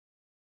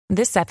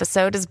This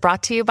episode is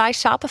brought to you by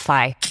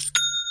Shopify.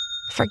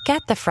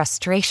 Forget the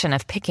frustration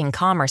of picking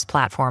commerce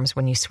platforms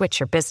when you switch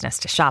your business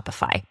to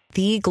Shopify,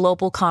 the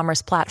global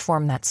commerce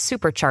platform that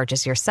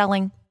supercharges your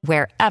selling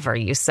wherever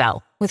you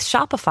sell. With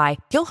Shopify,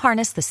 you'll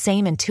harness the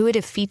same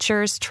intuitive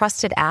features,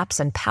 trusted apps,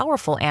 and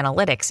powerful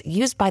analytics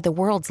used by the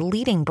world's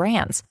leading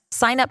brands.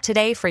 Sign up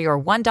today for your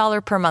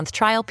 $1 per month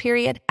trial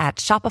period at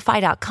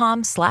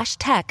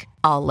shopify.com/tech,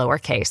 all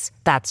lowercase.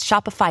 That's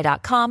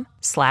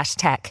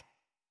shopify.com/tech.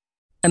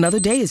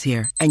 Another day is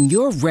here, and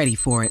you're ready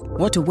for it.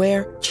 What to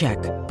wear? Check.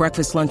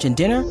 Breakfast, lunch, and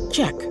dinner?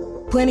 Check.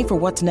 Planning for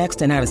what's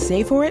next and how to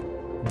save for it?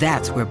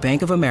 That's where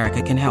Bank of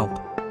America can help.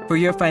 For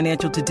your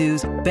financial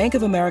to-dos, Bank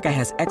of America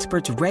has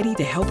experts ready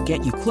to help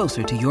get you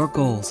closer to your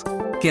goals.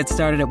 Get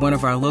started at one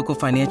of our local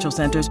financial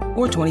centers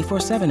or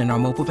 24/7 in our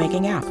mobile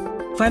banking app.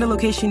 Find a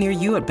location near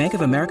you at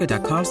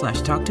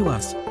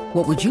bankofamerica.com/talktous.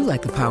 What would you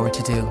like the power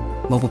to do?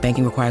 Mobile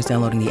banking requires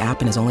downloading the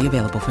app and is only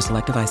available for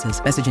select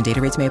devices. Message and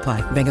data rates may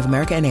apply. Bank of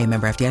America NA,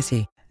 member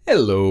FDIC.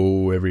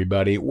 Hello,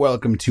 everybody.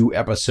 Welcome to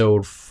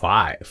episode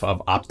 5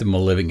 of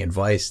Optimal Living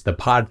Advice, the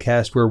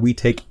podcast where we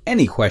take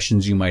any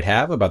questions you might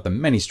have about the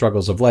many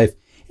struggles of life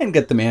and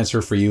get them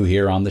answered for you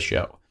here on the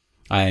show.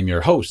 I am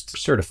your host,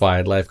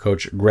 certified life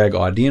coach Greg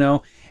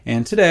Audino,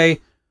 and today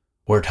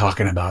we're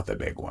talking about the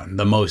big one,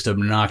 the most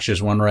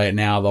obnoxious one right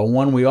now, the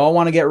one we all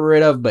want to get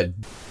rid of, but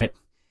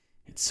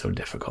it's so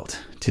difficult.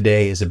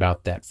 Today is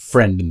about that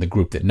friend in the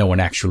group that no one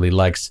actually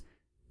likes,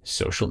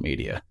 social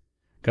media.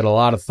 Got a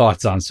lot of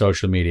thoughts on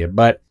social media,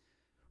 but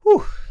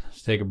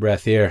let's take a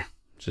breath here.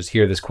 Just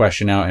hear this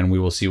question out and we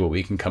will see what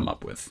we can come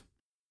up with.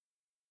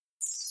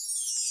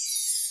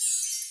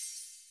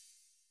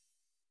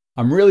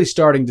 I'm really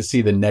starting to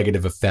see the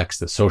negative effects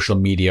that social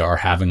media are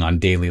having on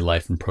daily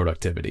life and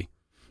productivity.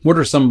 What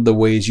are some of the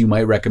ways you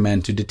might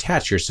recommend to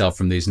detach yourself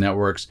from these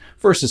networks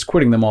versus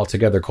quitting them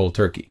altogether cold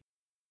turkey?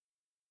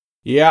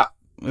 Yeah,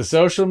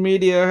 social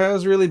media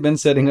has really been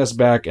setting us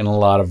back in a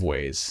lot of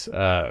ways.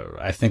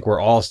 I think we're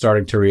all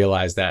starting to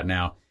realize that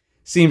now.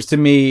 Seems to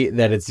me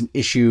that it's an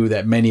issue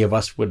that many of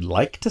us would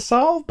like to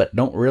solve, but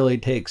don't really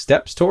take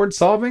steps towards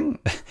solving.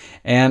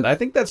 And I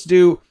think that's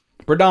due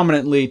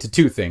predominantly to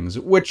two things,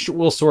 which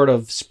will sort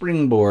of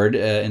springboard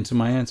into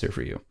my answer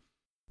for you.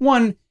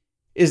 One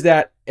is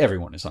that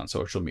everyone is on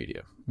social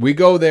media. We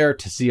go there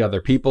to see other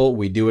people.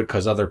 We do it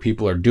because other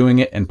people are doing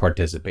it and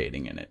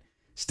participating in it.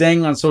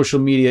 Staying on social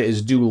media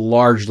is due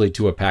largely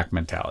to a pack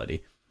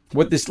mentality.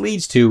 What this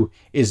leads to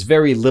is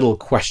very little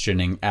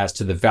questioning as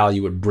to the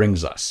value it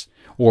brings us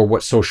or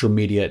what social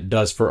media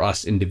does for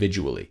us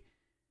individually.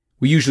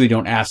 We usually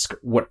don't ask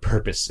what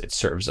purpose it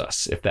serves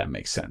us, if that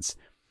makes sense.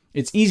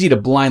 It's easy to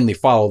blindly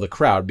follow the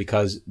crowd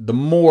because the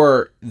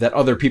more that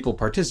other people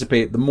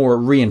participate, the more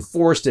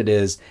reinforced it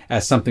is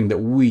as something that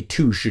we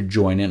too should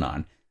join in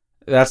on.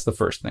 That's the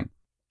first thing.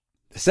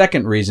 The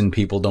second reason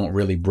people don't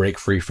really break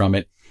free from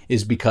it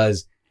is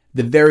because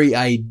the very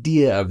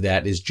idea of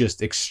that is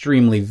just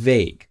extremely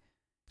vague.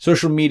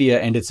 Social media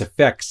and its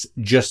effects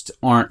just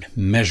aren't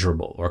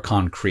measurable or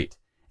concrete.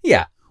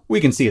 Yeah,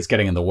 we can see it's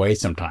getting in the way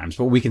sometimes,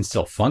 but we can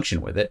still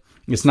function with it.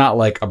 It's not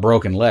like a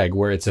broken leg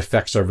where its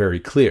effects are very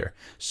clear.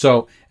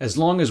 So as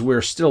long as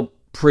we're still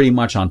pretty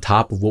much on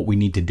top of what we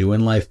need to do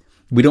in life,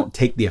 we don't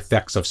take the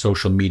effects of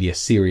social media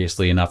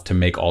seriously enough to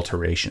make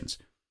alterations.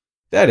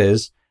 That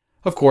is,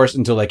 of course,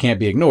 until they can't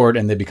be ignored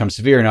and they become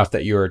severe enough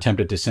that you're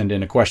tempted to send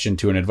in a question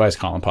to an advice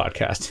column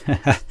podcast.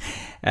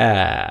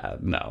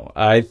 No,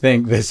 I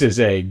think this is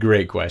a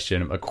great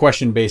question, a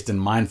question based in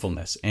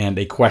mindfulness, and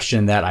a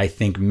question that I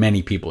think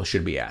many people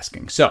should be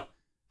asking. So,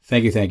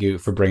 thank you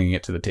for bringing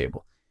it to the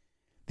table.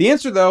 The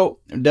answer, though,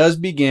 does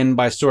begin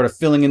by sort of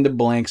filling in the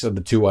blanks of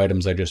the two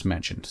items I just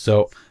mentioned.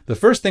 So, the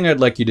first thing I'd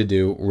like you to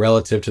do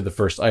relative to the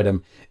first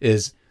item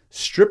is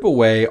strip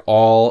away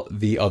all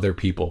the other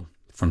people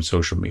from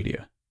social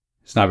media.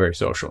 It's not very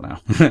social now.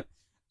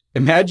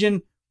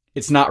 Imagine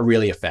it's not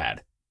really a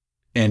fad,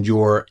 and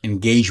your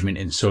engagement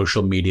in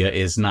social media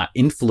is not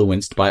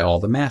influenced by all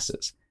the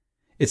masses.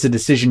 It's a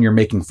decision you're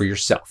making for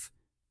yourself.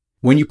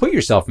 When you put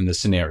yourself in this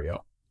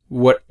scenario,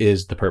 what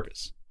is the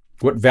purpose?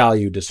 What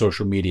value does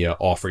social media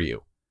offer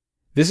you?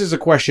 This is a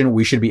question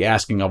we should be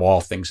asking of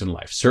all things in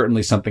life,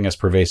 certainly something as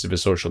pervasive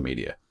as social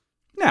media.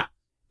 Now,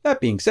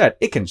 that being said,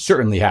 it can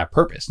certainly have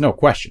purpose, no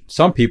question.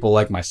 Some people,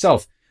 like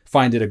myself,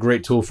 find it a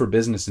great tool for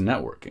business and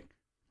networking.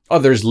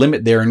 Others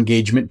limit their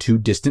engagement to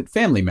distant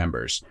family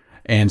members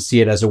and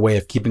see it as a way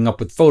of keeping up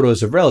with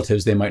photos of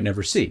relatives they might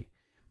never see.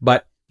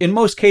 But in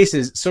most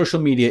cases, social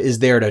media is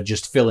there to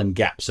just fill in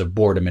gaps of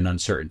boredom and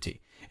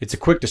uncertainty. It's a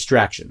quick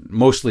distraction,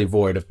 mostly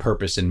void of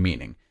purpose and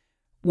meaning.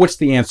 What's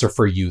the answer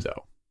for you,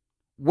 though?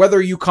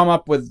 Whether you come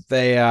up with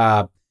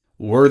a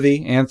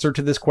worthy answer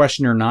to this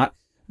question or not,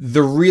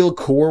 the real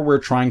core we're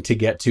trying to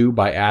get to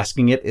by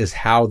asking it is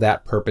how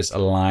that purpose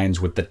aligns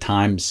with the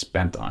time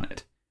spent on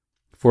it.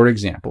 For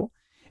example,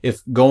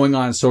 if going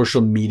on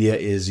social media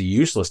is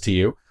useless to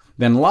you,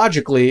 then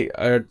logically,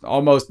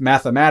 almost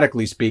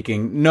mathematically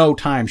speaking, no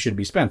time should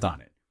be spent on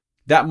it.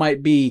 That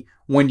might be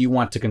when you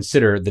want to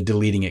consider the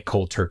deleting it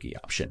cold turkey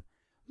option.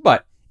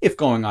 But If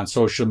going on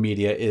social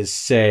media is,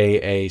 say,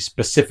 a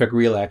specific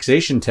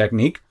relaxation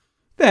technique,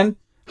 then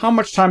how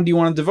much time do you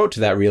want to devote to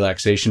that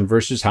relaxation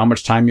versus how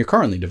much time you're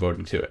currently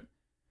devoting to it?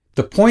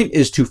 The point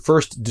is to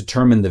first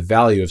determine the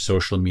value of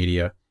social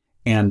media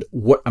and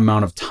what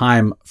amount of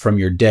time from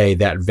your day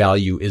that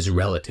value is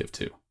relative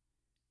to.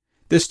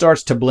 This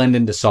starts to blend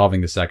into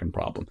solving the second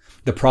problem,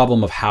 the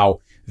problem of how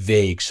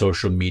vague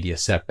social media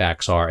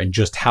setbacks are and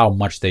just how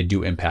much they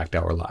do impact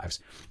our lives.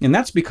 And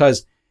that's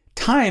because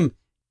time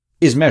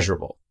is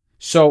measurable.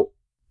 So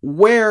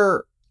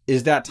where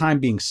is that time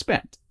being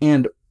spent?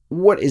 And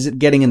what is it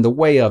getting in the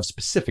way of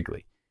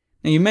specifically?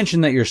 Now, you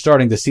mentioned that you're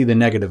starting to see the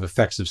negative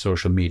effects of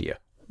social media.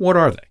 What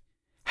are they?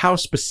 How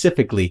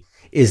specifically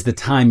is the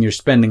time you're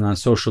spending on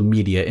social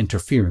media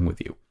interfering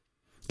with you?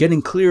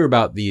 Getting clear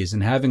about these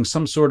and having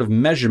some sort of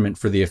measurement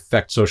for the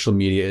effect social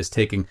media is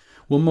taking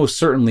will most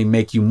certainly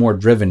make you more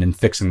driven in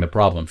fixing the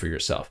problem for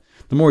yourself.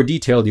 The more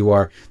detailed you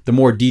are, the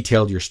more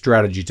detailed your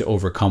strategy to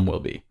overcome will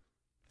be.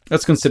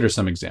 Let's consider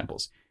some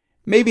examples.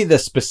 Maybe the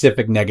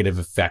specific negative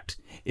effect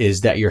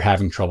is that you're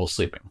having trouble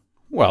sleeping.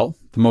 Well,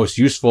 the most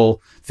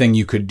useful thing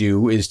you could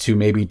do is to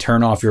maybe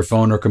turn off your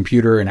phone or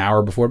computer an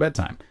hour before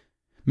bedtime.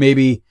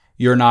 Maybe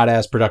you're not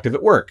as productive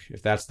at work.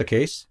 If that's the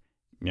case,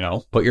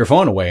 put your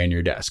phone away on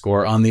your desk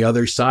or on the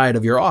other side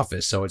of your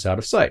office so it's out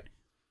of sight.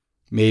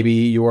 Maybe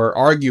you're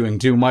arguing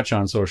too much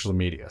on social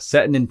media.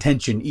 Set an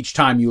intention each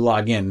time you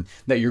log in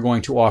that you're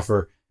going to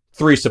offer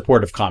 3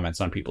 supportive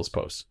comments on people's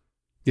posts.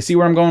 You see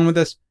where I'm going with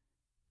this?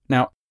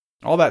 Now,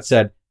 all that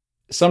said,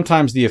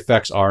 sometimes the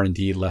effects are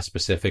indeed less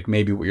specific.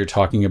 Maybe what you're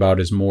talking about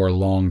is more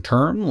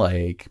long-term,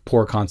 like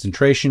poor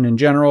concentration in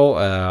general,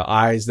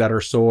 eyes that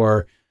are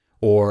sore,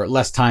 or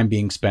less time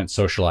being spent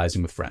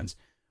socializing with friends.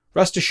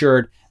 Rest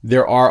assured,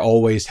 there are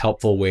always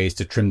helpful ways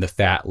to trim the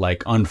fat,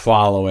 like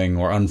unfollowing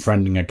or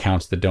unfriending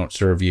accounts that don't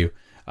serve you,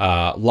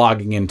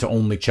 logging in to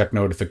only check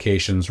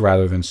notifications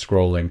rather than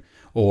scrolling,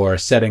 or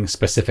setting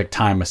specific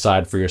time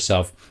aside for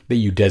yourself that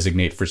you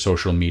designate for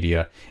social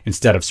media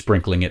instead of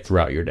sprinkling it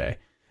throughout your day.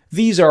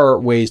 These are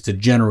ways to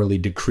generally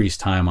decrease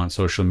time on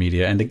social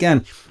media. And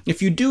again,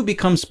 if you do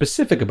become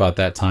specific about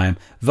that time,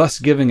 thus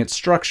giving it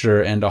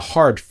structure and a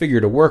hard figure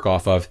to work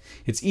off of,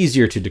 it's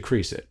easier to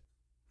decrease it.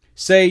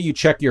 Say you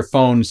check your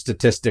phone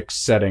statistics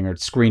setting or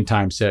screen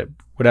time set,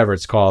 whatever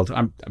it's called.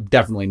 I'm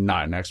definitely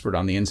not an expert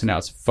on the ins and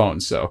outs of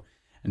phones, so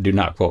do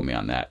not quote me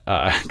on that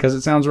because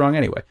it sounds wrong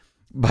anyway.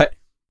 But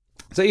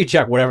so you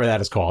check whatever that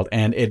is called,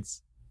 and it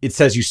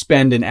says you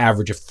spend an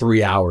average of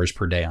 3 hours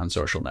per day on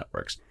social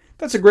networks.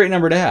 That's a great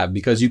number to have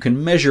because you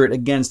can measure it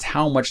against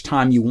how much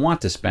time you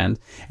want to spend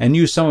and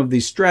use some of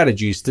these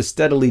strategies to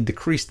steadily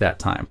decrease that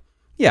time.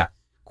 Yeah,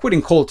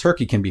 quitting cold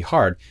turkey can be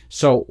hard,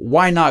 so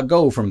why not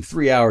go from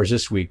 3 hours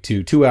this week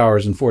to 2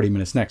 hours and 40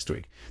 minutes next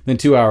week, then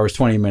 2 hours,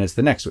 20 minutes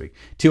the next week,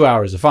 2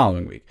 hours the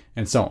following week,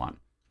 and so on.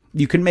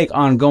 You can make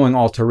ongoing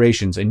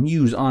alterations and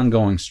use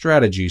ongoing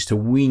strategies to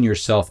wean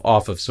yourself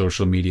off of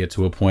social media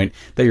to a point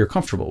that you're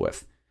comfortable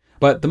with.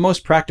 But the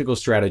most practical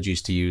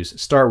strategies to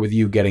use start with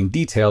you getting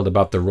detailed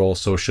about the role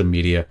social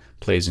media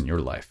plays in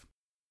your life.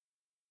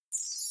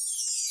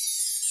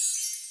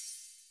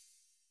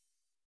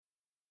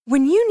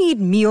 When you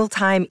need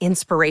mealtime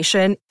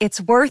inspiration,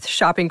 it's worth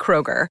shopping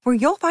Kroger, where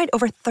you'll find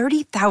over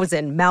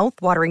 30,000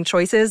 mouth-watering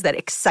choices that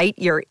excite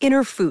your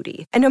inner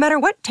foodie. And no matter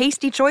what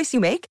tasty choice you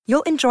make,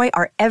 you'll enjoy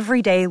our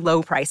everyday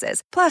low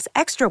prices, plus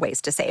extra ways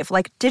to save,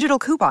 like digital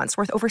coupons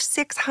worth over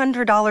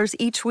 $600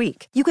 each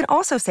week. You can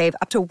also save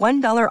up to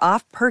 $1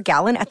 off per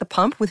gallon at the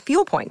pump with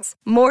fuel points.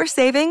 More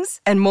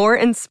savings and more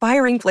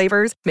inspiring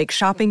flavors make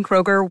shopping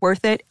Kroger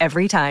worth it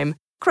every time.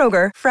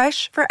 Kroger,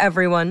 fresh for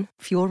everyone.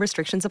 Fuel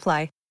restrictions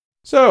apply.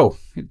 So,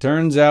 it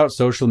turns out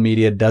social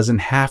media doesn't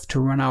have to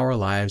run our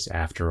lives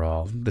after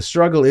all. The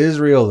struggle is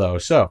real though,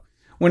 so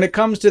when it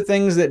comes to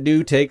things that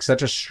do take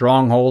such a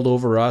strong hold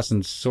over us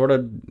and sort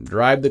of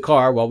drive the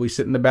car while we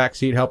sit in the back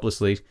seat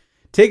helplessly,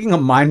 taking a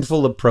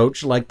mindful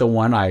approach like the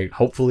one I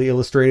hopefully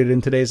illustrated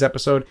in today's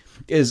episode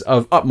is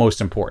of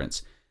utmost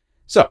importance.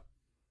 So,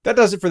 that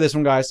does it for this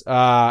one, guys.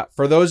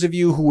 For those of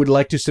you who would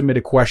like to submit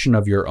a question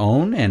of your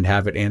own and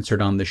have it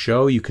answered on the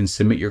show, you can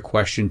submit your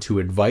question to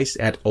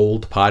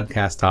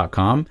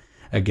advice@oldpodcast.com.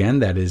 Again,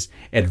 that is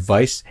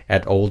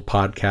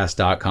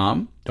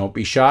advice@oldpodcast.com. Don't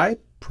be shy.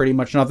 Pretty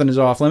much nothing is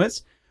off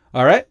limits.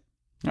 All right.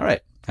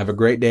 Have a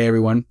great day,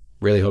 everyone.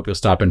 Really hope you'll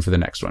stop in for the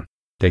next one.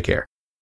 Take care.